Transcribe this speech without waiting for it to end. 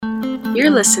You're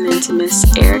listening to Miss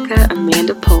Erica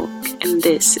Amanda Polk, and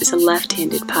this is a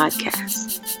left-handed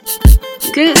podcast.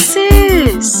 Good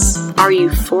sis! Are you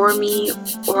for me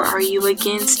or are you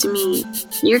against me?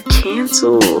 You're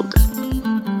canceled.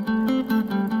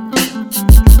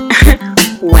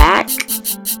 Whack.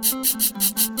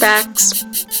 Facts.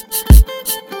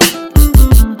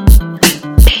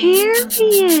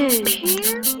 Period.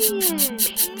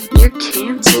 You're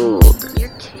canceled. You're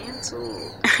canceled.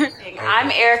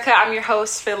 I'm Erica. I'm your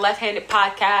host for the Left-Handed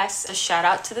Podcast. A shout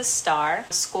out to the Star,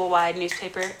 a school-wide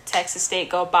newspaper, Texas State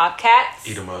Go Bobcats.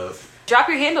 Eat 'em up. Drop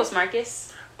your handles,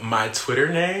 Marcus. My Twitter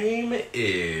name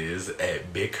is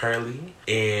 @BigCurly,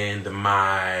 and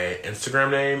my Instagram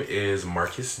name is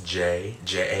Marcus Jai,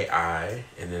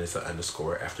 and then it's an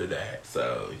underscore after that.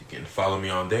 So you can follow me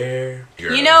on there.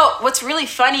 You know, what's really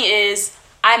funny is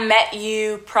I met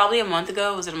you probably a month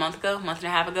ago. Was it a month ago? A month and a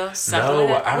half ago?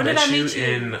 Something like that.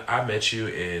 I met you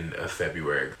in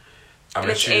February.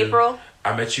 April?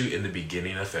 I met you in the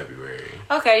beginning of February.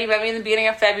 Okay, you met me in the beginning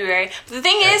of February. But the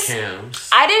thing is, Cam's.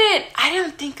 I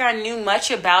didn't think I knew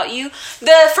much about you.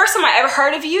 The first time I ever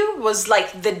heard of you was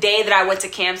like the day that I went to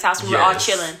Cam's house. We were all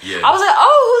chilling. Yes. I was like,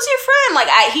 "Oh, who's your friend?"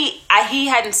 Like he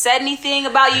hadn't said anything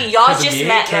about you. Y'all just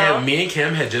met though. Me and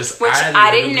Cam had just, which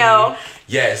I didn't know.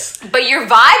 Yes. But your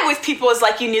vibe with people is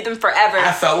like you knew them forever.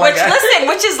 I felt like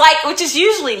which is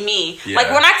usually me. Yeah. Like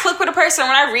when I click with a person,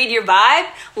 when I read your vibe,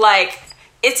 like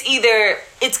it's either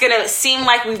it's gonna seem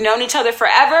like we've known each other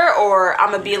forever, or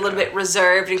I'm gonna be a little bit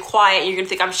reserved and quiet. You're gonna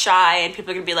think I'm shy, and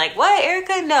people are gonna be like, "What,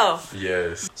 Erica? No."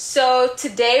 Yes. So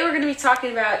today we're gonna be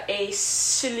talking about a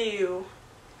slew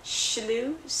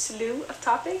of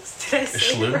topics. Did I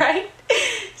say it right?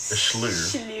 A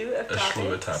slew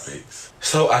of topics.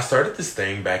 So I started this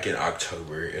thing back in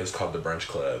October. It was called the Brunch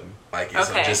Club. Like it's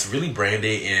just really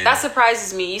branded in. That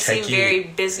surprises me. You seem very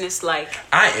business-like.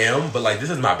 I am, but like this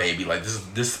is my baby. Like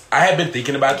this. I have been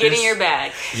thinking about Get in your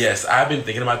bag. Yes, I've been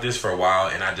thinking about this for a while,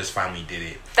 and I just finally did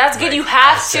it. That's good. You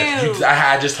have to.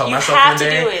 I just told myself one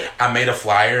day. I made a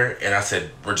flyer, and I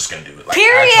said, "We're just gonna do it." Like,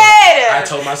 Period. I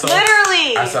told myself.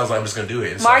 Literally. I was like, "I'm just gonna do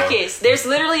it." And Marcus, there's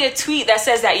literally a tweet that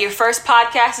says that your first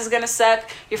podcast is gonna suck,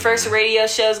 your first radio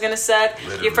show is gonna suck,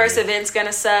 your first event's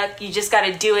gonna suck. You just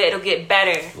gotta do it. It'll get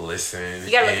better. Listen,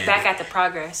 you gotta look back at the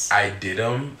progress. I did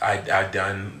them. I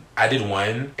did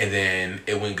one, and then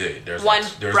it went good. There's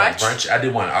brunch? Like brunch. I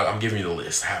did one. I'm giving you the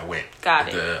list how it went. Got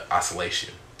it. The oscillation,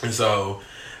 and so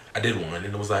I did one, and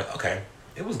it was like, okay,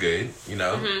 it was good. You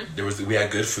know, we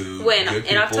had good food. When good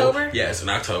in October? Yes, in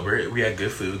October we had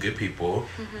good food, good people.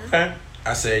 Okay,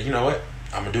 I said, you know what?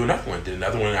 I'm gonna do another one. Did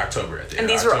another one in October. And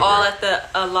these were all at the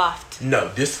loft. No,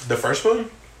 the first one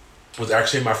was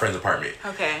actually in my friend's apartment.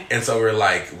 Okay. And so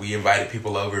we invited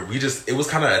people over. It was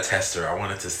kind of a tester. I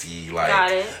wanted to see like.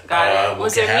 Got it.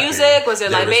 Was there music? Was there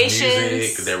libations? Was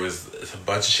music. There was a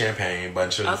bunch of champagne,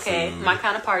 bunch of food. My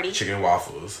kind of party. Chicken and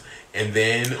waffles. And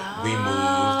then we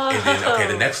moved, and then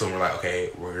the next one we're like, okay,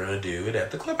 we're gonna do it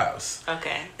at the clubhouse.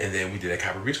 Okay. And then we did at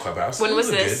Copper Beach Clubhouse. When was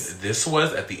this? This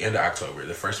was at the end of October.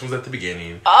 The first one was at the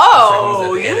beginning.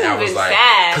 Oh, you moving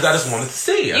fast. Because I just wanted to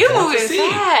see. You moving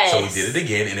fast. So we did it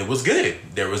again, and it was good.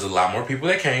 There was a lot more people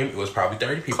that came. It was probably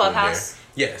 30 people in there.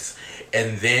 Yes.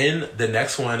 And then the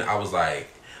next one, I was like,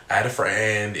 I had a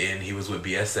friend, and he was with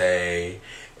BSA.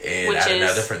 And I had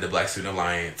another friend, the Black Student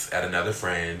Alliance, I had another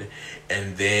friend.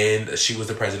 And then she was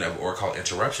the president of Or Call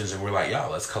Interruptions. And we're like,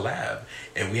 y'all, let's collab.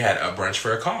 And we had a brunch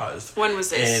for a cause. When was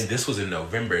this? And this was in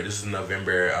November. This is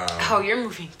November. You're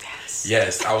moving fast.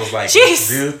 Yes. I was like,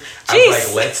 Jeez.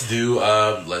 let's do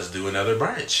another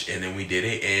brunch. And then we did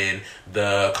it. And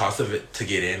the cost of it to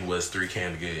get in was 3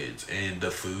 canned goods. And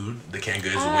the food, the canned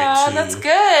goods that's good.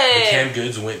 The canned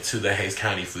goods went to the Hays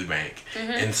County Food Bank.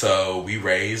 And so we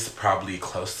raised probably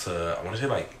close to, I want to say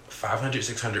like 500,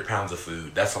 600 pounds of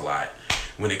food. That's a lot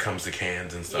when it comes to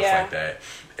cans and stuff like that.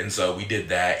 And so we did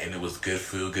that, and it was good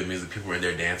food, good music. People were in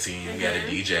there dancing. We had a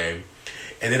DJ.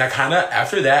 And then I kind of,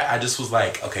 after that, I just was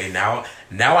like, okay, now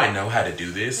I know how to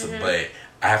do this, but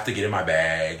I have to get in my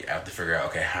bag. I have to figure out,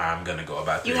 okay, how I'm going to go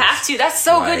about this. You have to. That's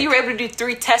so good. You were able to do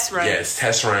 3 test runs. Yes,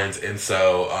 test runs. And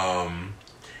so,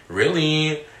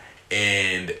 really...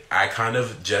 And I kind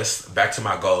of just, back to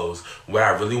my goals, what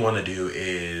I really want to do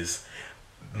is,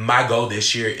 my goal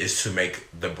this year is to make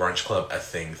the brunch club a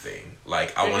thing.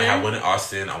 Like, I want to have one in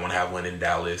Austin. I want to have one in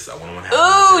Dallas. I want to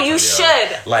have one in you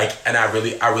should. Like, and I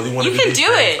really want to You can do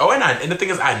it. Oh, and the thing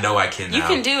is, I know I can now. You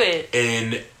can do it.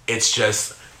 And it's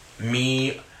just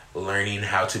me learning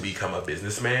how to become a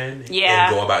businessman. Yeah.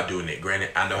 And go about doing it. Granted,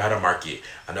 I know how to market.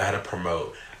 I know how to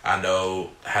promote. I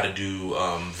know how to do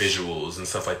visuals and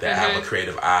stuff like that. I have a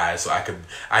creative eye, so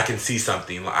I can see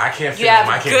something. I can't film.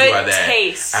 I can't do all that.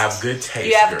 Taste. I have good taste.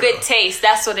 You have good taste.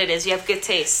 That's what it is. You have good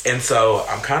taste. And so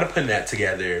I'm kind of putting that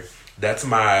together. That's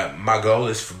my goal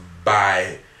is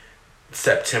by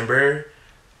September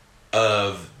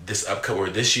of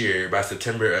this year, by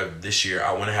September of this year,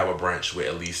 I want to have a brunch with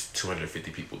at least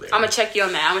 250 people there. I'm gonna check you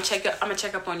on that. I'm gonna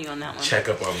check up on you on that one. Check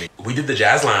up on me. We did the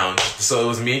jazz lounge, so it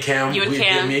was me and Cam. You and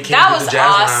Cam. Me and Cam that did was the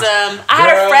jazz awesome. lounge. I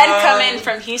had a friend come in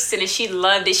from Houston and she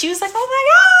loved it. She was like, "Oh my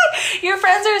god, your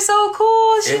friends are so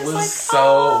cool." She it was like,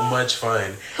 so much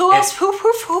fun. Who else? Who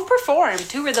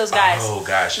performed? Who were those guys? Oh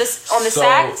gosh, on the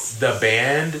sax. The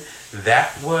band.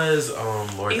 That was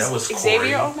Lord. That was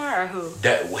Xavier Corey. Omar or who?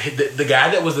 That the guy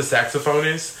that was the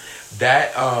saxophonist.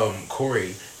 That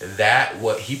Corey. That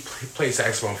what he played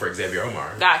saxophone for Xavier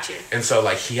Omar. Gotcha. And so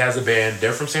like he has a band.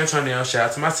 They're from San Antonio.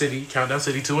 Shout out to my city, Countdown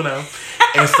City 2-0.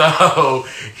 And so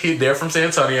they're from San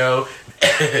Antonio.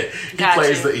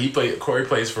 Corey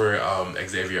plays for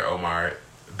Xavier Omar.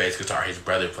 Bass guitar. His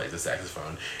brother plays the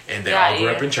saxophone, and they all grew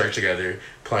up in church together,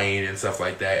 playing and stuff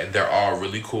like that. And they're all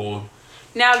really cool.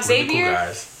 Now Xavier, really cool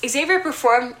guys. Xavier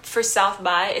performed for South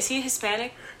by. Is he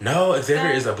Hispanic? No,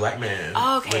 Xavier is a black man.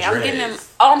 Oh, okay. I'm getting him.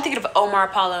 Oh, I'm thinking of Omar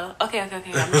Apollo. Okay. I'm trying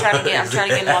to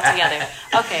get them all together.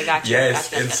 Okay, gotcha.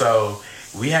 Yes, gotcha. So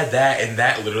we had that, and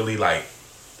that literally like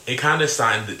it kind of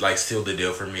sealed the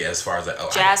deal for me as far as like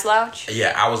jazz lounge.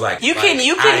 Yeah, I was like, you can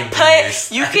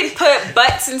put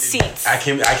butts in seats. I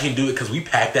can do it because we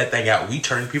packed that thing out. We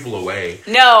turned people away.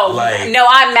 No,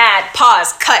 I'm mad.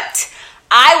 Pause. Cut.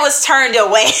 I was turned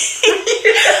away.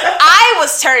 I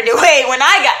was turned away when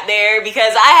I got there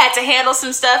because I had to handle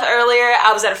some stuff earlier.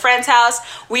 I was at a friend's house.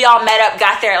 We all met up,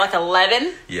 got there at like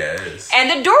 11. Yes. And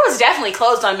the door was definitely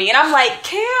closed on me. And I'm like,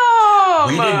 Cam.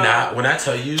 We did not. When I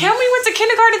tell you. Cam, we went to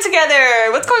kindergarten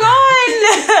together. What's going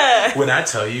on? When I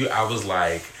tell you, I was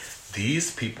like,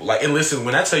 these people. Like, and listen,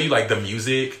 when I tell you like the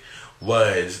music.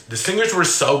 The singers were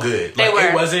so good. Like, they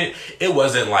were. It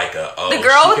wasn't like a the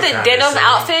girl with the denim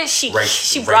outfit. She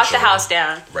brought the house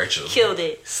down. Rachel killed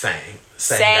it. Sang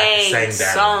down.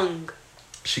 Sung.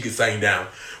 She could sing down.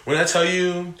 When I tell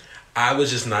you, I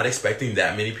was just not expecting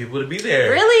that many people to be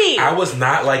there. Really? I was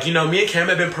not like me and Cam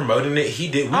had been promoting it. We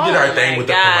did our thing with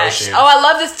the promotion. Oh, I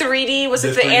love the 3D. Was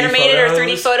it the animated photos? or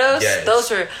 3D photos? Yes.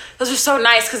 Those were so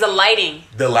nice because the lighting.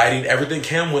 Everything.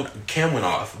 Cam went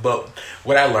off. But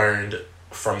what I learned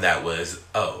from that was,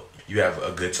 you have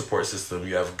a good support system.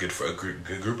 You have a good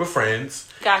group of friends.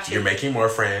 Gotcha. You're making more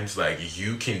friends. Like,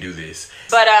 you can do this.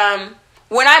 But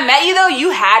when I met you though,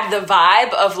 you had the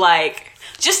vibe of like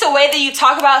just the way that you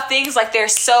talk about things. Like they're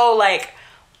so like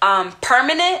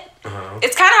permanent. Uh-huh.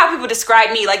 It's kind of how people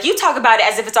describe me. Like you talk about it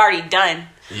as if it's already done.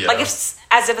 Yeah. Like as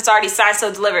if it's already signed,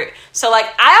 so delivered. So like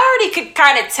I already could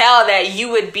kind of tell that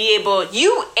you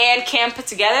and Cam put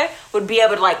together would be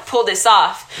able to like pull this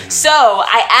off. Mm-hmm. So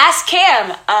I asked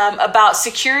Cam about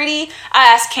security.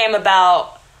 I asked Cam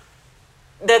about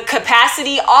the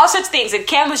capacity, all sorts of things. And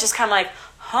Cam was just kind of like,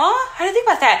 huh? How do you think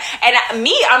about that? And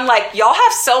I'm like, y'all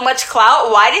have so much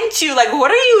clout. Why didn't you, like,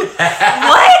 what are you,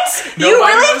 what? You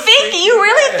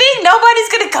really think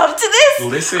nobody's going to come to this?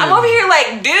 Listen. I'm over here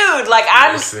like, dude, like,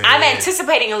 I'm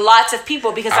anticipating lots of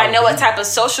people because I know what type of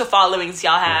social followings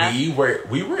y'all have. We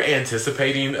were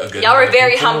anticipating a good y'all were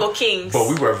very people, humble kings. But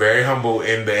we were very humble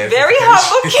in the Very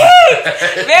humble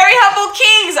kings. Very humble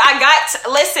kings.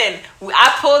 Listen,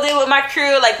 I pulled in with my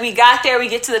crew. Like, we got there, we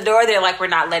get to the door. They're like, we're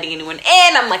not letting anyone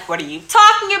in. I'm like, what are you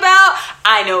talking about?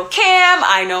 I know Cam.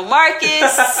 I know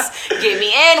Marcus. Get me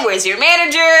in. Where's your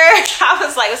manager? I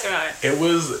was like, what's going on? It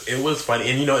was funny.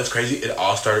 And it's crazy. It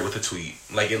all started with a tweet.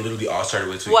 Like, it literally all started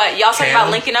with a tweet. What? Y'all talking about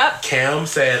linking up? Cam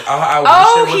said, I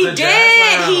wish there was a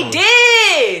jazz lounge. He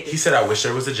did. He said, I wish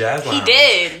there was a jazz lounge. He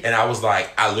did. And I was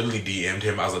like, I literally DM'd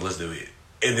him. I was like, let's do it.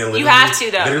 And then you have to,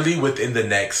 though. Literally within the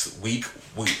next week,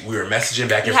 we were messaging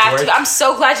back and forth. You have to. I'm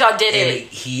so glad y'all did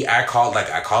it. I called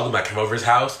him. I came over his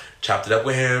house, chopped it up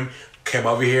with him, came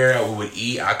over here. We would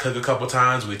eat. I cook a couple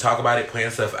times. We talk about it, plan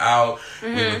stuff out.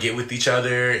 Mm-hmm. We would get with each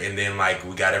other, and then like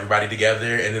we got everybody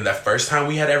together. And then the first time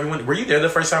we had everyone, were you there the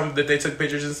first time that they took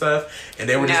pictures and stuff? And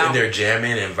they were just in there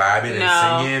jamming and vibing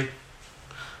and singing.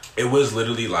 It was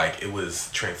literally like, it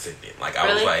was transcendent. Like,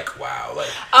 I was like, wow. Like,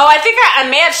 I think I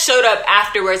may have showed up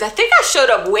afterwards. I think I showed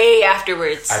up way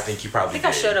afterwards. I think you probably did.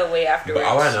 I showed up way afterwards.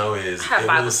 But all I know is I had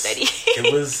Bible study.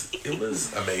 it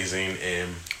was amazing.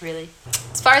 And really,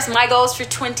 as far as my goals for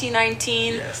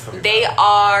 2019, they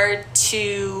are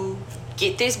to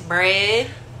get this bread.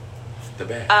 The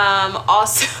bag.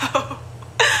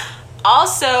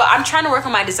 Also, I'm trying to work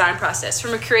on my design process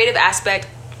from a creative aspect.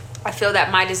 I feel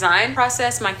that my design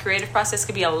process, my creative process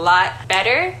could be a lot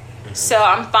better. So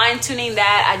I'm fine-tuning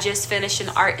that. I just finished an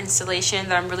art installation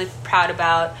that I'm really proud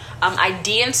about. I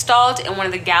de-installed in one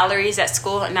of the galleries at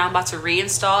school, and now I'm about to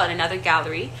reinstall in another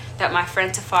gallery that my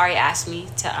friend Tafari asked me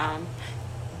to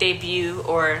debut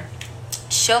or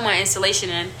show my installation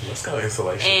in. Let's go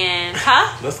installation. And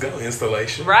Let's go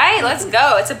installation. Right, let's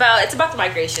go. It's about the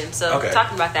migration. So okay.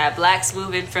 Talking about that, blacks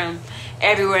moving from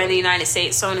everywhere in the United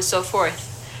States, so on and so forth.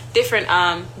 Different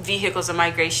vehicles of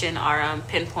migration are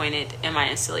pinpointed in my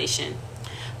installation.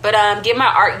 But get my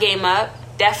art game up.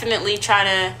 Definitely trying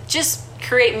to just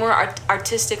create more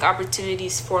artistic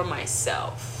opportunities for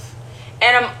myself.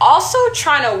 And I'm also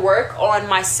trying to work on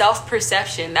my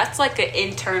self-perception. That's like an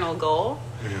internal goal.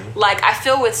 Like, I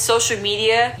feel with social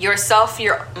media,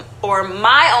 or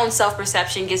my own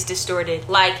self-perception gets distorted.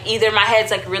 Like, either my head's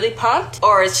like really pumped,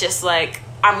 or it's just like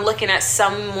I'm looking at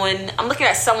someone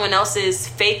else's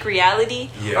fake reality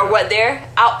or what they're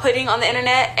outputting on the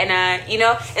internet, and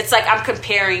it's like I'm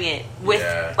comparing it with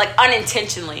like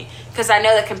unintentionally, because I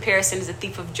know that comparison is a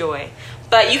thief of joy.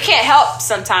 But you can't help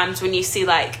sometimes when you see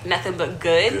like nothing but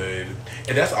good.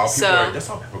 And that's all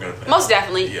people are gonna put. Most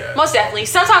definitely. Yeah. Most definitely.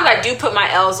 Sometimes I do put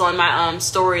my L's on my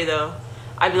story though.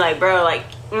 I'd be like, bro, like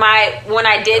when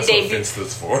I did debut. That's what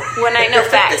Finsta's for. When I know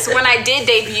facts. When I did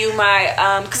debut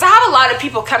my because I have a lot of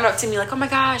people coming up to me like, oh my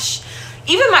gosh.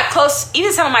 Even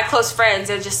some of my close friends,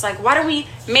 they're just like, why don't we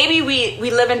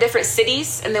live in different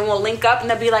cities and then we'll link up, and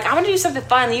they'll be like, I want to do something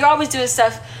fun. You're always doing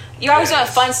stuff. You're always doing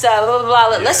fun stuff, blah, blah,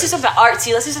 blah. Let's do something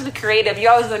artsy. Let's do something creative.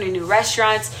 You're always going to new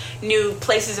restaurants, new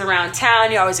places around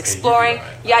town. You're always exploring,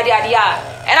 yada, yada, yada.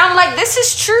 And I'm like, this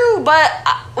is true, but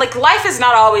like life is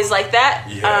not always like that.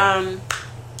 Yeah.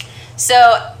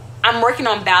 So I'm working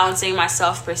on balancing my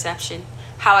self-perception,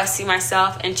 how I see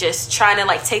myself, and just trying to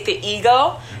like take the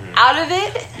ego out of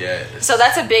it. Yes. So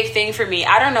that's a big thing for me.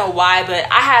 I don't know why,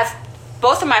 but I have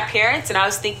both of my parents, and I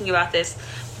was thinking about this.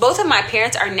 Both of my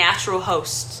parents are natural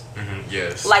hosts.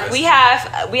 Yes. Like we have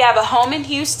a home in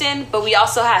Houston, but we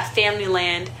also have family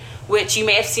land, which you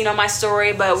may have seen on my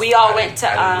story. But we all went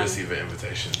to. I didn't receive an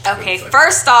invitation. Okay,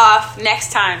 first off,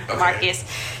 next time, okay. Marcus.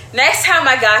 Next time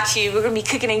I got you, we're gonna be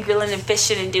cooking and grilling and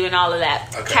fishing and doing all of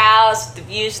that. Okay. Cows, the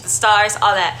views, the stars,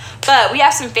 all that. But we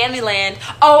have some family land.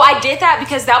 Oh, I did that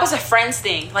because that was a friend's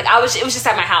thing. Like it was just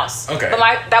at my house. Okay. But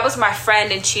that was my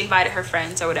friend, and she invited her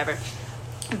friends or whatever.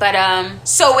 But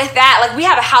so with that, like we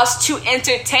have a house to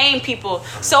entertain people.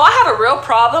 So I have a real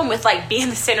problem with like being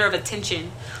the center of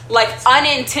attention. Like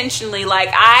unintentionally, like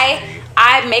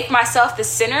I make myself the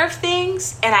center of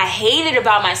things, and I hate it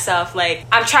about myself. Like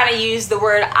I'm trying to use the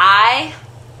word I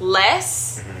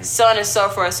less, so on and so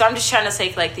forth. So I'm just trying to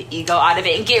take like the ego out of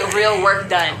it and get real work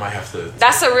done. I might have to.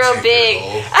 That's a real big.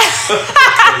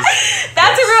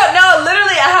 No,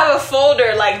 literally, I have a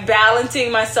folder like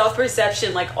balancing my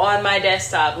self-perception like on my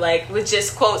desktop, like with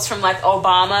just quotes from like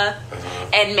Obama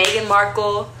and Meghan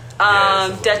Markle,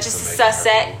 Duchess of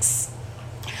Sussex.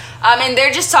 And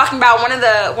they're just talking about one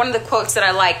of the quotes that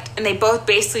I liked, and they both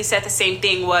basically said the same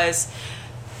thing was,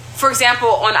 for example,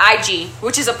 on IG,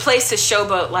 which is a place to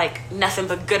showboat like nothing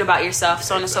but good about yourself,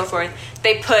 so on and so forth.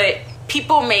 They put,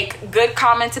 people make good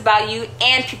comments about you,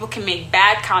 and people can make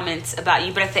bad comments about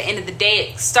you, but at the end of the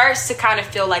day, it starts to kind of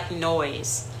feel like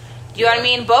noise. You know what I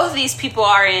mean? Both of these people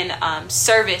are in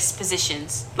service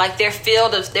positions. Like their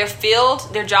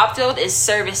job field is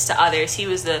service to others. He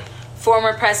was the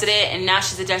former president, and now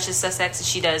she's the Duchess of Sussex, and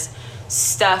she does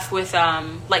stuff with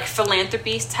like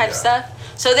philanthropy type stuff.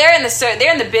 So they're in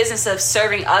the business of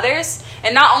serving others.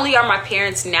 And not only are my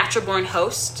parents natural born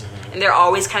hosts, and they're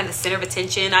always kind of the center of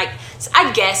attention.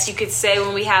 I guess you could say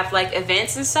when we have like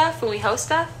events and stuff, when we host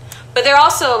stuff. But they're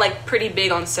also like pretty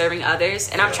big on serving others,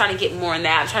 and I'm trying to get more in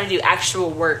that. I'm trying to do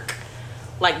actual work,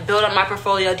 like build up my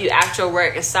portfolio, do actual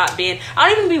work, and stop being. I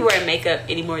don't even be wearing makeup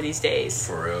anymore these days.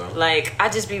 For real. Like I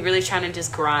just be really trying to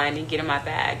just grind and get in my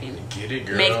bag and get it,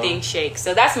 girl. Make things shake.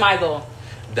 So that's my goal.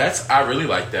 I really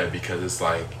like that, because it's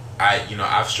like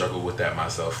I've struggled with that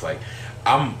myself. Like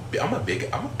I'm a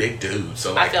big dude,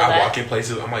 so like I walk in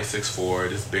places. I'm like 6'4",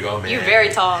 this big old man. You're very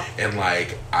tall, and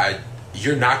like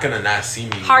you're not gonna not see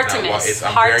me. Hard to miss.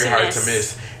 I'm very hard to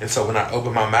miss. And so when I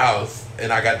open my mouth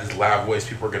and I got this loud voice,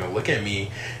 people are gonna look at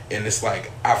me, and it's like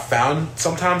I found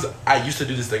sometimes I used to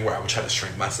do this thing where I would try to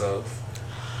shrink myself.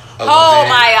 Oh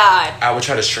my God! I would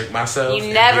try to shrink myself.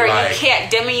 You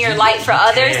can't dimming your light for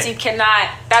others. You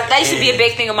cannot. That used to be a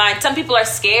big thing of mine. Some people are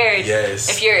scared. Yes.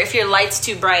 If your light's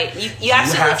too bright, you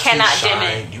absolutely cannot dim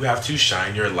it. You have to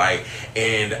shine your light,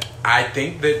 and I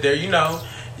think that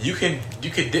you can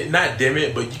not dim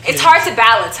it, but you can, it's hard to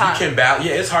balance, huh? You can balance.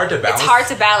 Yeah, it's hard to balance. It's hard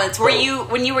to balance. Were you,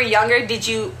 when you were younger,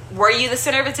 were you the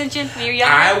center of attention when you were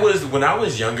younger? When I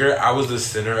was younger, I was the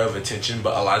center of attention,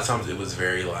 but a lot of times it was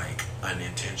very like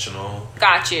unintentional.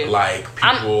 Got you. Like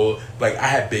people, like I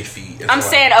had big feet. I'm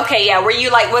saying, okay, yeah. Were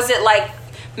you like, was it like,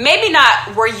 maybe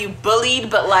not were you bullied,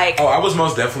 but like... Oh, I was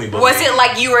most definitely bullied. Was it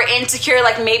like you were insecure,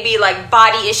 like maybe like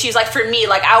body issues? Like for me,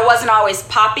 like I wasn't always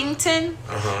Poppington.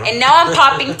 And now I'm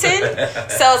Poppington.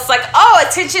 So it's like, oh,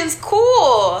 attention's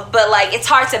cool. But like it's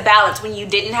hard to balance. When you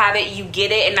didn't have it, you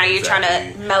get it. And now you're trying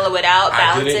to mellow it out,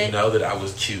 balance it. I didn't know that I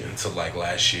was cute until like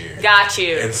last year. Got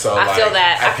you. And so I feel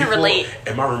that. I can relate.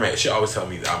 And my roommate, she always tell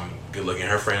me that I'm good looking.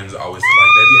 Her friends always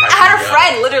like, they be hyping I had a me up.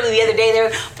 friend literally the other day. They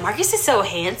were, Marcus is so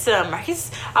handsome. Marcus,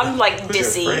 I'm like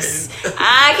deceased.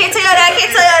 I can't tell you that.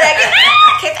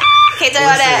 Can't tell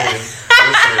you that.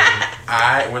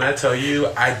 Listen, when I tell you,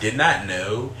 I did not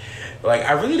know. Like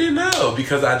I really didn't know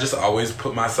because I just always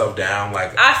put myself down.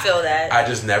 Like I feel that. I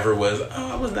just never was.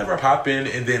 I was never popping.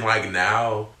 And then like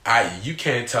now, you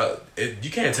can't tell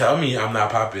me I'm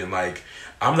not popping. Like.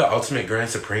 I'm the ultimate Grand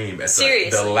Supreme at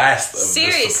the last of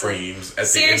the Supremes at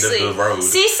the end of the road.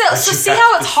 See, so see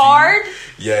how it's hard?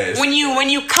 Yes. When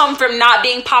you come from not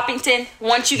being Poppington,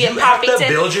 once you get Poppington,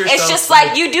 it's just up.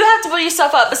 like you do have to build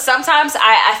yourself up. But sometimes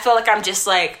I feel like I'm just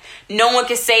like, no one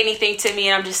can say anything to me,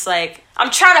 and I'm just like,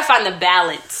 I'm trying to find the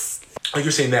balance. Like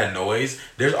you're saying that noise,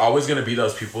 there's always going to be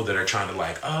those people that are trying to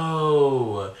like,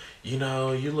 oh, you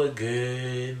know, you look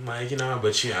good, like, you know,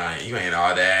 but you ain't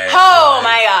all that. Oh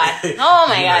my god! Oh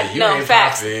my god! No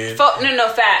facts. No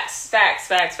facts.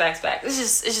 It's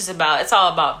just it's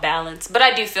all about balance. But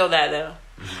I do feel that though.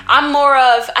 Mm-hmm. I'm more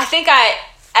of,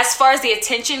 as far as the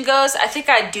attention goes, I think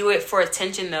I do it for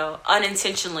attention though,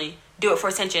 unintentionally do it for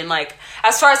attention. Like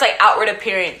as far as like outward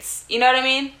appearance, you know what I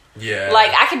mean? Yeah.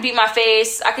 Like I could beat my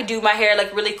face, I could do my hair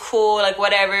like really cool, like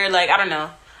whatever. Like I don't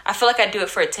know. I feel like I do it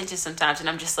for attention sometimes, and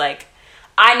I'm just like,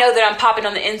 I know that I'm popping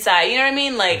on the inside. You know what I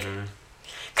mean? Like,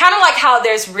 kind of like how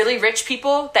there's really rich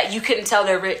people that you couldn't tell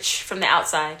they're rich from the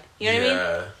outside. You know what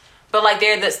I mean? But like,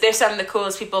 they're some of the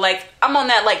coolest people. Like, I'm on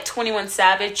that like 21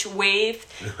 Savage wave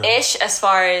ish as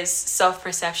far as self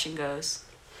perception goes.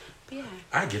 But yeah,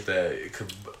 I get that.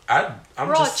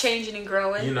 We're all changing and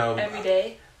growing, you know, every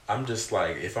day. I'm just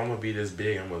like, if I'm gonna be this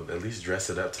big, I'm gonna at least dress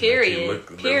it up to make you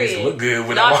look good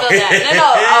when I walk feel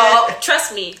that. No,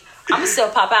 trust me, I'm gonna still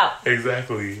pop out.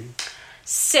 Exactly.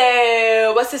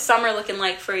 So, what's the summer looking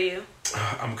like for you?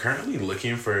 I'm currently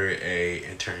looking for a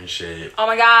internship. Oh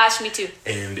my gosh, me too.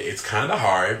 And it's kind of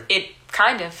hard.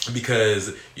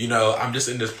 Because, you know, I'm just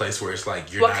in this place where it's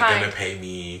like, you're not gonna pay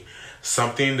me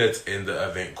something that's in the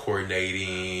event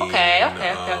coordinating,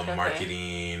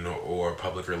 marketing, or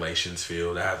public relations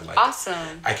field. I have like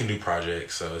I can do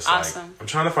projects, so it's like I'm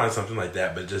trying to find something like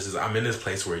that. But just as I'm in this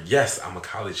place where yes, I'm a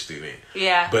college student,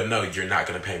 but no, you're not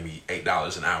gonna pay me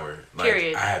 $8 an hour.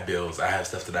 Like I have bills, I have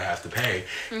stuff that I have to pay,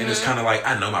 and it's kind of like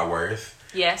I know my worth,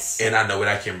 and I know what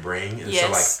I can bring, and so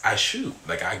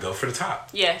like I go for the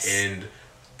top, and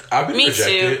I've been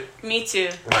rejected. Me too.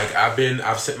 Like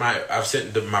I've sent my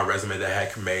resume that I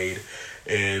had made,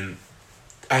 and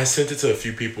I sent it to a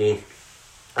few people.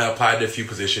 I applied to a few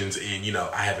positions, and you know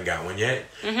I haven't got one yet,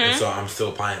 and so I'm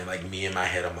still applying. Like me in my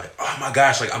head, I'm like, oh my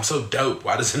gosh, like I'm so dope.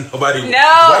 Why doesn't nobody?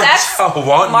 That's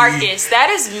want Marcus. Me? That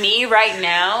is me right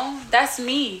now. That's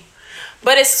me.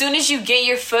 But as soon as you get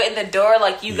your foot in the door,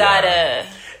 like you gotta.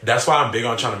 That's why I'm big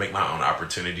on trying to make my own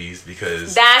opportunities,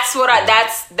 because that's what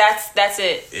that's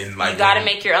it. And like, you gotta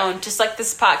make your own, just like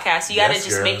this podcast. You gotta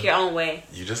just make your own way.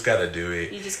 You just gotta do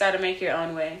it. You just gotta make your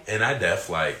own way. And I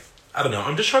don't know.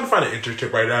 I'm just trying to find an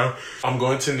internship right now. I'm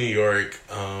going to New York.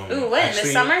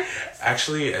 This summer?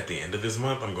 Actually, at the end of this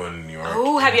month, I'm going to New York.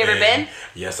 Oh, have you ever been?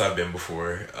 Yes, I've been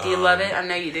before. Do you love it? I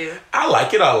know you do. I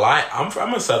like it a lot.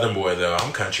 I'm a Southern boy though.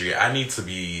 I'm country. I need to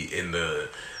be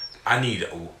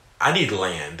I need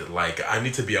land. Like, I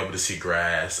need to be able to see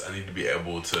grass. I need to be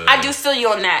able to... I do feel you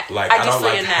on that. Like, I don't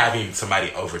like having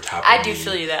somebody over top of me. I do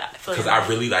feel you that. Because I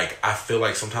really, like... I feel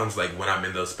like sometimes, like, when I'm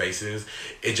in those spaces,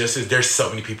 it just is... There's so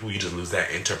many people, you just lose that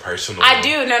interpersonal... I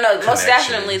do. No. Most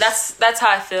definitely. That's how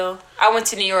I feel. I went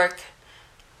to New York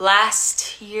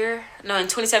last year. No, in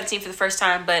 2017 for the first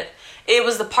time. But it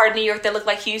was the part of New York that looked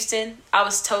like Houston. I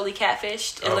was totally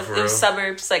catfished. It was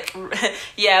suburbs, like,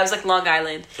 yeah, it was like Long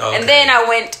Island. Okay. And then I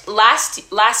went last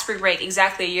spring break,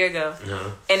 exactly a year ago,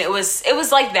 and it was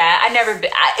like that.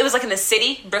 It was like in the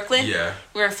city, Brooklyn. Yeah,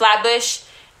 we were in Flatbush,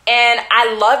 and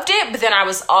I loved it. But then I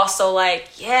was also like,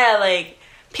 like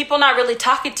people not really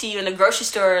talking to you in the grocery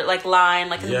store, like line,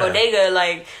 like in the bodega,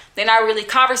 like They're not really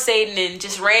conversating and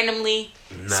just randomly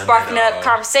sparking up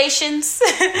conversations.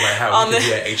 Like how we could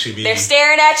be at HEB. They're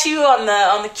staring at you on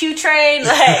the Q train.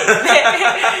 Like,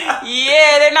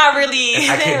 yeah, they're not really.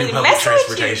 I can't do public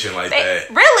transportation like that.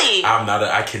 Really?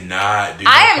 I cannot do.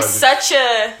 I am such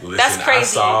a. Listen, that's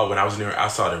crazy. When I was near, I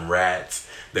saw them rats.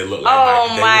 They look like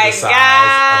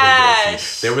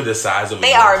gosh. They were the size of a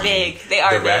They are big. They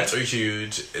are the big. rats are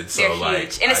huge. And so they're like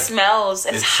huge. And it smells.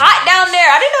 And it's hot down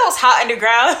there. I didn't know it was hot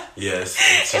underground. Yes.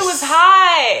 It was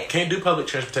hot. Can't do public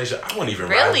transportation. I won't even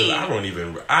really?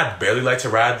 I'd barely like to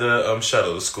ride the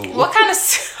shuttle to school. What kind of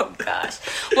oh gosh.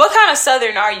 What kind of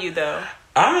Southern are you though?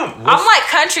 I'm like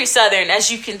country Southern,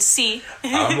 as you can see.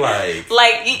 I'm like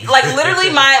like literally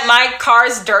my car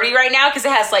is dirty right now because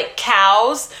it has like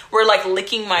cows were like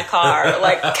licking my car,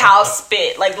 like cow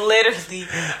spit, like literally.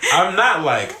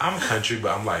 I'm country,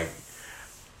 but I'm like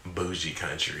bougie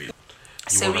country.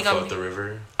 You want to float the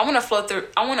river? I want to float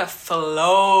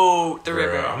the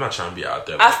river. I'm not trying to be out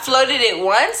there. I floated it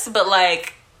once, but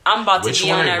like. I'm about to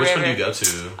be on that river. Which one do you go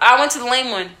to? I went to the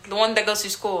lame one. The one that goes through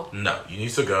school. No, you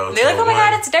need to go to They're like, oh my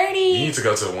God, it's dirty. You need to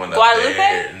go to the one Guadalupe?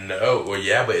 there. No, well,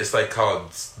 yeah, but it's like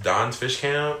called Don's Fish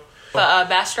Camp.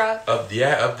 Bastrop? Up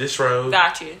this road.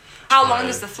 Got you. How long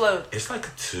is the float? It's like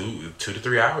 2 to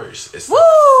 3 hours. It's Woo!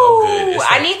 so good.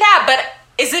 I need that, but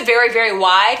is it very, very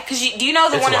wide? Because do you know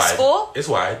the one wide. at school? It's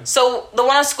wide. So the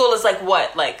one at school is like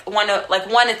what? Like 1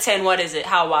 to 10, what is it?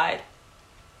 How wide?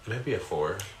 Maybe a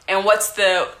 4. And what's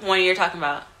the one you're talking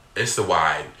about? It's the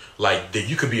wide. Like,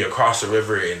 you could be across the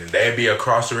river and they'd be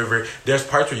across the river. There's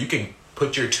parts where you can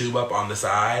put your tube up on the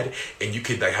side and you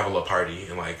could like have a little party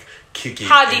and like kick it.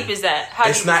 How deep is that?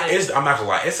 I'm not gonna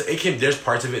lie. There's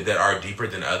parts of it that are deeper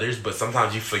than others, but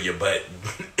sometimes you feel your butt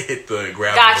hit the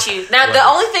ground. Got you. Now, the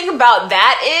only thing about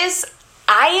that is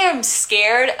I am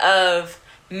scared of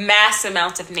mass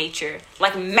amounts of nature,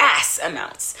 like mass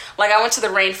amounts. Like I went to the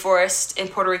rainforest in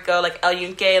Puerto Rico, like El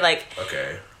Yunque, like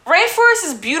okay. Rainforest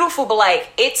is beautiful, but like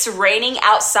it's raining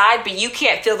outside, but you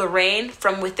can't feel the rain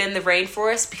from within the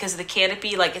rainforest because of the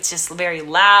canopy. Like it's just very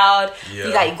loud. Yeah.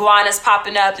 You got iguanas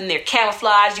popping up and they're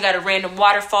camouflaged. You got a random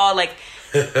waterfall, like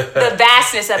the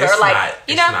vastness of it. Or like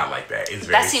it's not like that. It's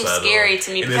very that seems subtle. scary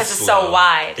to me because it's slow. so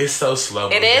wide. It's so slow.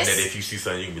 It is. And if you see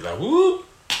something, you can be like, whoop.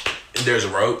 And there's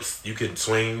ropes. You can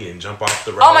swing and jump off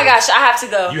the rope. Oh my gosh, I have to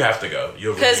go. You have to go.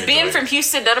 Because being from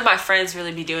Houston, none of my friends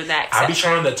really be doing that. I be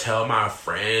trying to tell my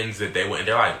friends that they went.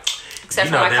 They're like, except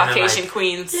for my Caucasian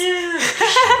queens.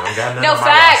 Yeah. No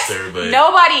facts.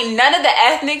 None of the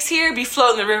ethnics here be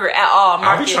floating the river at all.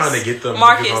 Marcus. I be trying to get them.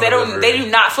 Marcus, they do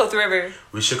not float the river.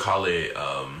 We should call it.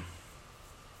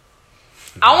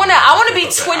 I wanna be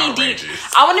 20 deep.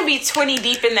 I wanna be 20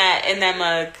 deep in that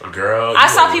mug. Girl, I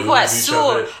saw people at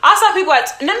school.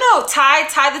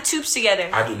 Tie the tubes together.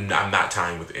 I'm not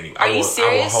tying with anyone. Are you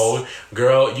serious? I will hold.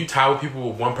 Girl, you tie with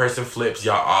people. One person flips,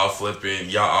 y'all all flipping.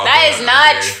 Y'all all. That is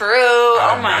not true.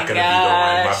 I'm not gonna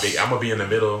be the one. I'm gonna be in the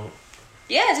middle.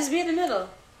 Yeah, just be in the middle.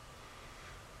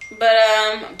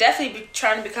 But definitely be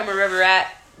trying to become a river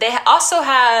rat. They also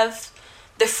have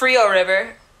the Frio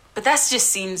River. But it just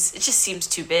seems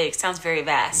too big. It sounds very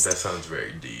vast. That sounds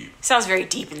very deep. It sounds very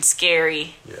deep and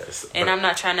scary. Yes. And I'm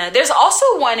not trying to. There's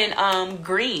also one in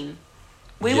Green.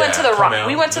 We went to the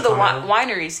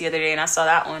wineries the other day, and I saw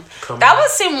that one. That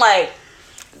seemed like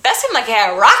it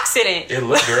had rocks in it. It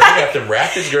looked, girl. You got them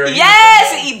rapids, girl.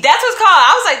 Yes, that's what's called.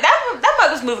 I was like, that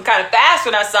mug was moving kind of fast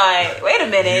when I saw it. Wait a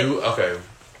minute. Okay.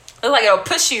 Look like it'll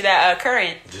push you that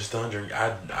current. Just don't drink.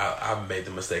 I made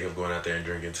the mistake of going out there and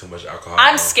drinking too much alcohol.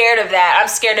 I'm scared of that.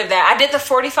 I did the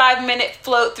 45-minute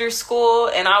float through school,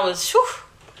 and I was off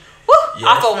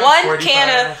of one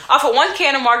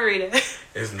can of margarita.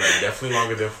 It's definitely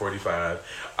longer than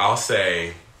 45. I'll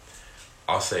say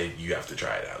you have to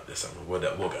try it out this summer. We'll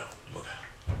go.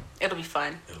 It'll be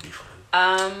fun.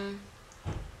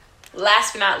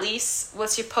 Last but not least,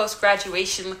 what's your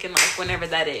post-graduation looking like whenever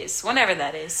that is? What's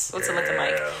it looking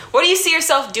like? What do you see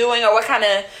yourself doing, or what kind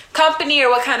of company or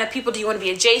what kind of people do you want to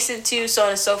be adjacent to, so on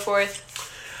and so forth?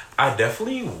 I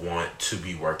definitely want to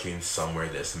be working somewhere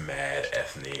that's mad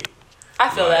ethnic. I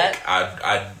feel that.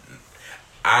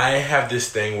 I have this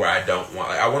thing where I don't want...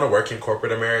 I want to work in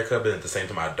corporate America, but at the same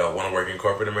time, I don't want to work in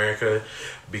corporate America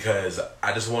because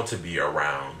I just want to be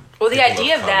around. Well, the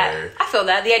idea of that, I feel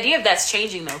that. The idea of that's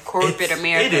changing, though. Corporate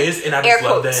America. It is, and I just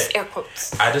love that. Air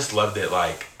quotes. I just love that,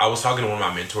 like, I was talking to one of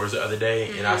my mentors the other day,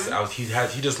 and he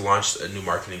just launched a new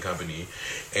marketing company,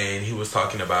 and he was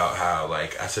talking about how,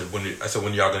 like, I said, when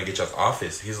y'all gonna get y'all's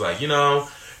office? He's like,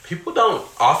 people don't.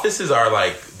 Offices are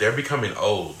like they're becoming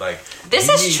old. Like this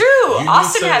is true.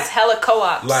 Austin has hella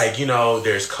co-ops. Like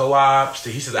there's co-ops.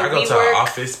 He says I go to an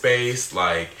office space.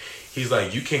 Like he's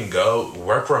like you can go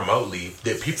work remotely.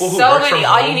 The people who work from home,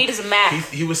 all you need is a Mac.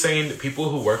 He was saying that people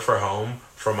who work from home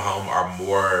are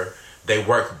more. They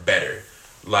work better.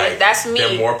 Like that's me.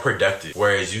 They're more productive.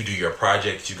 Whereas you do your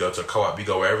projects, you go to a co-op, you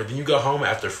go wherever, then you go home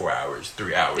after 4 hours,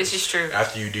 3 hours. This is true.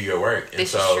 After you do your work. And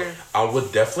this is true. I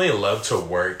would definitely love to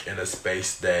work in a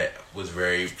space that was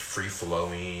very free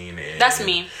flowing. And that's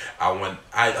me.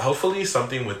 I hopefully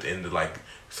something within the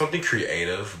something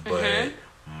creative, but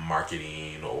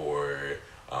marketing or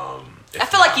I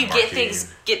feel like you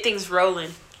get things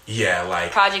rolling. Yeah,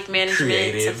 like project management,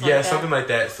 creative, something like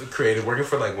that. So creative, working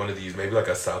for one of these, maybe like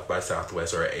a South by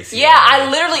Southwest or an ACM. Yeah, I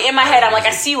literally in my head, I'm like,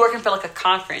 I see you working for like a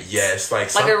conference. Yes, like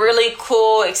a really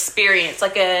cool experience,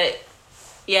 like a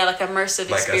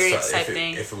immersive experience type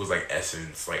thing. If it was like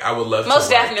Essence, I would love. Most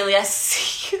definitely, I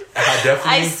see you. I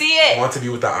definitely I see it. Want to be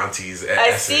with the aunties at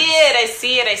Essence.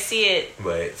 I see it.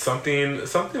 But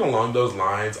something along those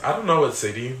lines. I don't know what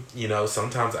city.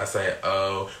 Sometimes I say,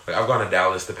 I've gone to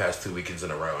Dallas the past 2 weekends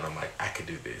in a row, and I'm like, I could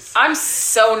do this. I'm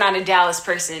so not a Dallas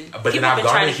person. But then I've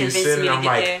gone to Houston, and I'm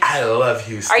like, there. I love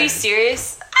Houston. Are you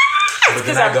serious?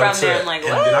 Because I'm from there, I'm like,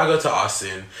 what? And then I go to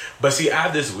Austin. But see, I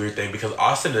have this weird thing because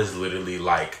Austin is literally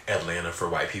like Atlanta for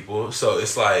white people. So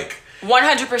it's like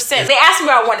 100%. They asked me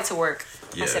where I wanted to work.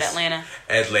 Yes. I said Atlanta.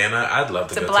 Atlanta, I'd love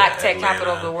to go to Atlanta. The black tech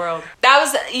capital of the world. That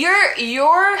was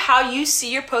your how you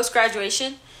see your post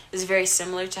graduation is very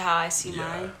similar to how I see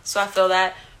mine. So I feel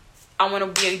that I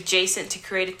want to be adjacent to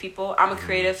creative people. I'm a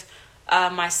creative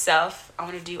myself. I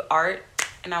want to do art,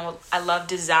 and I love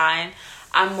design.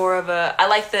 I'm more of I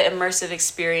like the immersive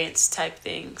experience type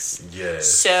things. Yes.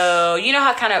 So, you know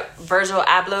how kind of Virgil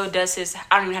Abloh does his,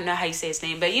 I don't even know how you say his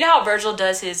name, but you know how Virgil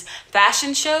does his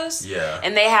fashion shows? Yeah.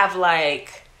 And they have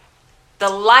the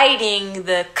lighting,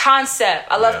 the concept.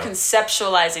 I love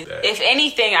conceptualizing. If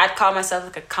anything, I'd call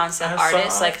myself a concept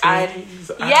artist. Stuff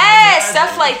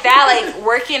like that.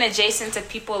 Working adjacent to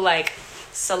people like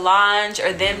Solange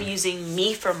or them using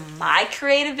me for my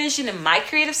creative vision and my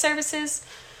creative services.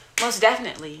 Most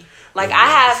definitely.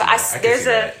 There's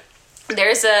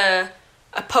a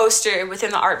poster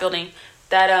within the art building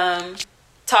that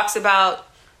talks about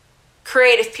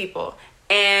creative people,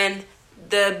 and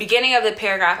the beginning of the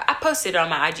paragraph, I posted it on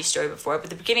my IG story before, but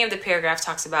the beginning of the paragraph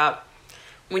talks about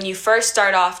when you first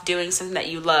start off doing something that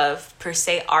you love, per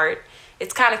se art,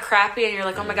 it's kind of crappy and you're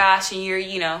like, oh my gosh, and you're,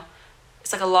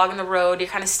 it's like a log in the road. You're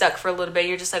kind of stuck for a little bit.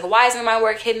 You're just like, why isn't my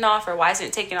work hitting off, or why isn't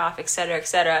it taking off, et cetera, et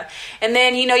cetera. And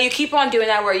then, you keep on doing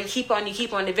that work. You keep on.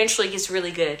 Eventually it gets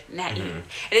really good. And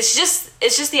it's just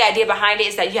the idea behind it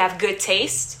is that you have good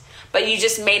taste, but you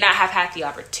just may not have had the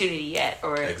opportunity yet,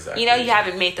 or, you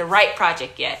haven't made the right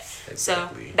project yet.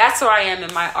 Exactly. So that's where I am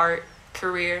in my art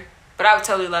career. But I would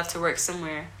totally love to work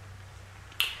somewhere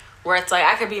where it's like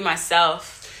I could be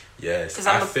myself. Yes, because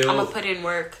I'm gonna put in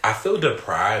work. I feel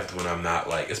deprived when I'm not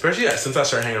especially since I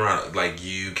started hanging around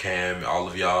you, Cam, all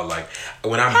of y'all.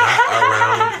 When I'm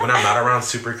not around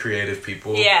super creative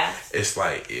people. Yeah, it's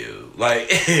ew.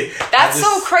 That's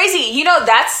so crazy.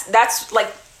 That's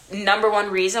number one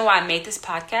reason why I made this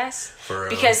podcast. For real.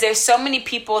 Because there's so many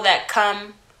people that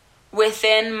come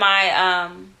within my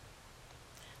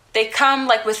they come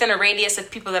within a radius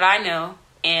of people that I know.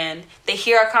 And they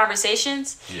hear our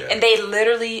conversations, and they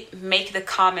literally make the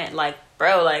comment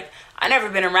bro, I never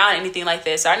been around anything like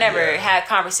this. I never had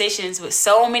conversations with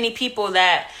so many people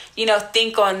that,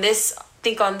 think on this,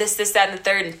 that, and the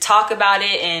third, and talk about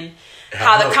it, and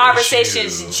how the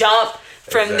conversations jump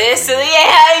from this. So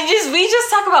we just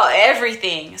talk about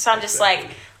everything. So I'm just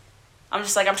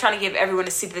I'm trying to give everyone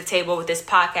a seat at the table with this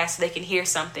podcast so they can hear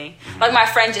something. Like my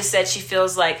friend just said, she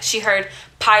feels like she heard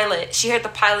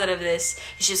the pilot of this,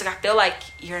 and she's like, I feel like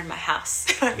you're in my house.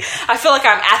 I feel like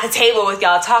I'm at the table with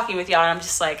y'all, talking with y'all, and I'm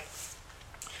just like,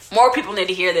 more people need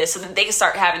to hear this so that they can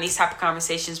start having these type of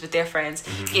conversations with their friends,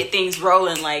 get things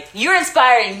rolling. You're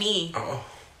inspiring me. Oh.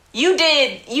 You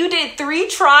did 3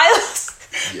 trials.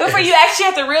 Yes. Before you actually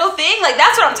have the real thing,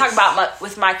 that's what I'm talking about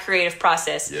with my creative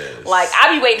process. Yes.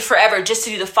 I be waiting forever just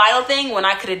to do the final thing when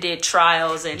I could have did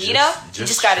trials, and you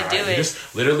just got to do it.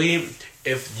 Just literally,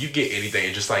 if you get anything,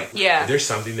 and just if there's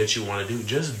something that you want to do,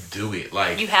 just do it.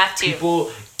 You have to.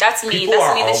 People, That's me.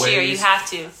 That's me this year. You have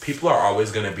to. People are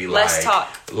always gonna be Let's talk.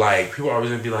 Like people are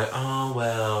always gonna be like, oh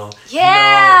well,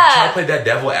 yeah. Try to play that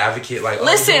devil advocate. Like,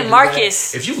 listen,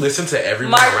 Marcus. If you listen to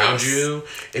everyone around you,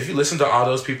 if you listen to all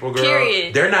those people,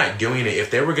 girl, they're not doing it.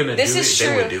 If they were gonna do it,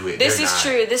 they would do it. This is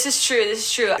true. This is true.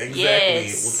 Exactly.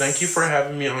 Yes. Well, thank you for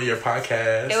having me on your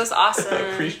podcast. It was awesome.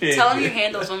 Appreciate it. Tell them your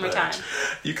handles one more time.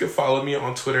 You can follow me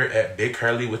on Twitter at Big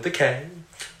Curly with the K.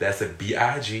 That's a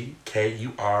BIGKURLY,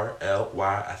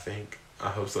 I think. I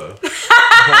hope so. You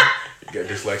got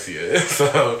dyslexia.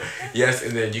 So, yes,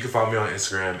 and then you can follow me on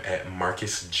Instagram at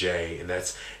Marcus J, and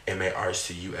that's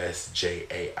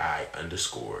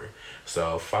MarcusJai_.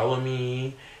 So, follow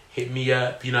me, hit me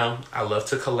up. You know, I love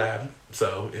to collab.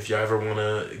 So, if y'all ever want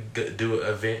to do an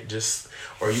event,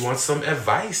 or you want some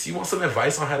advice on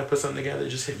how to put something together,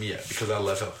 just hit me up because I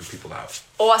love helping people out.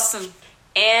 Awesome.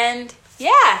 And,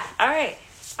 yeah, all right.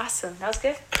 Awesome. That was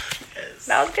good. Yes.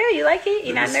 That was good. You like it?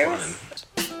 You're not nervous? Fun.